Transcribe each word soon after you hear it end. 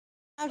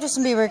I'm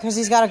Justin Bieber because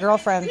he's got a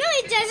girlfriend. No,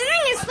 he doesn't.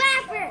 I'm gonna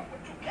slap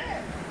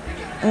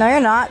her. No, you're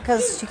not,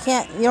 because you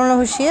don't know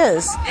who she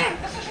is.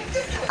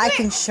 I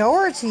can show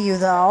her to you,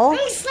 though. I'm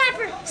gonna slap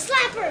her.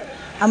 Slap her.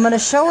 I'm gonna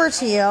show her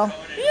to you. No,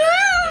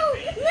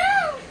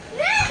 no,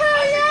 no,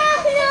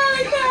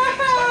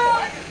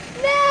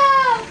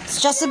 no.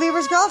 It's Justin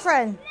Bieber's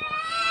girlfriend.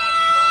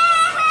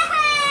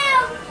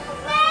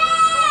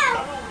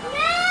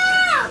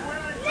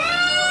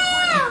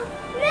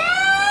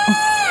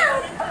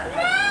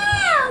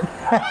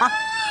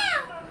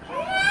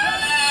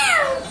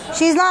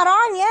 She's not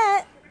on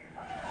yet.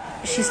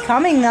 She's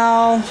coming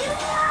though. No,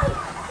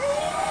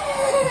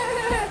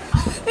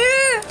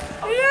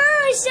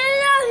 shut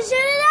it off,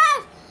 shut it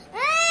off.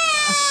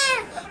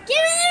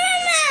 Give me the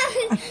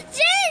remote.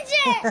 Change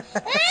it.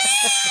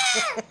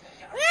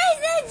 Where's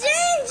the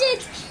change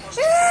it?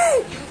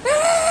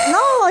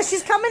 No,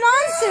 she's coming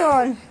on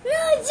soon.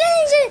 No,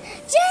 change it.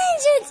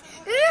 Change it.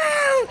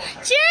 No,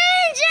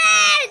 change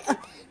it.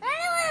 I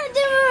don't want to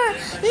do more.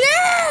 No.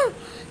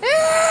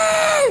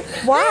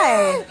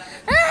 Why?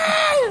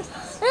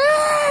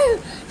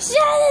 Shut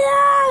it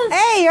off.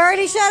 Hey, you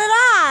already shut it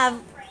off.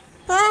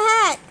 What the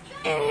heck?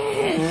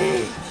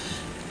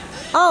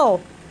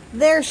 Oh,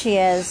 there she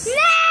is. No!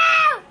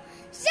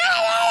 Shut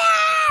it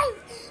off.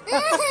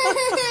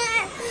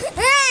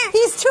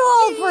 He's too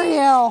old for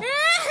you.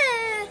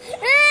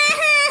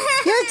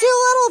 You're too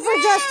little for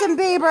Justin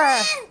Bieber.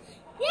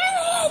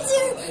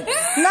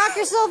 Knock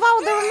yourself out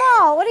with the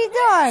remote. What are you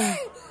doing?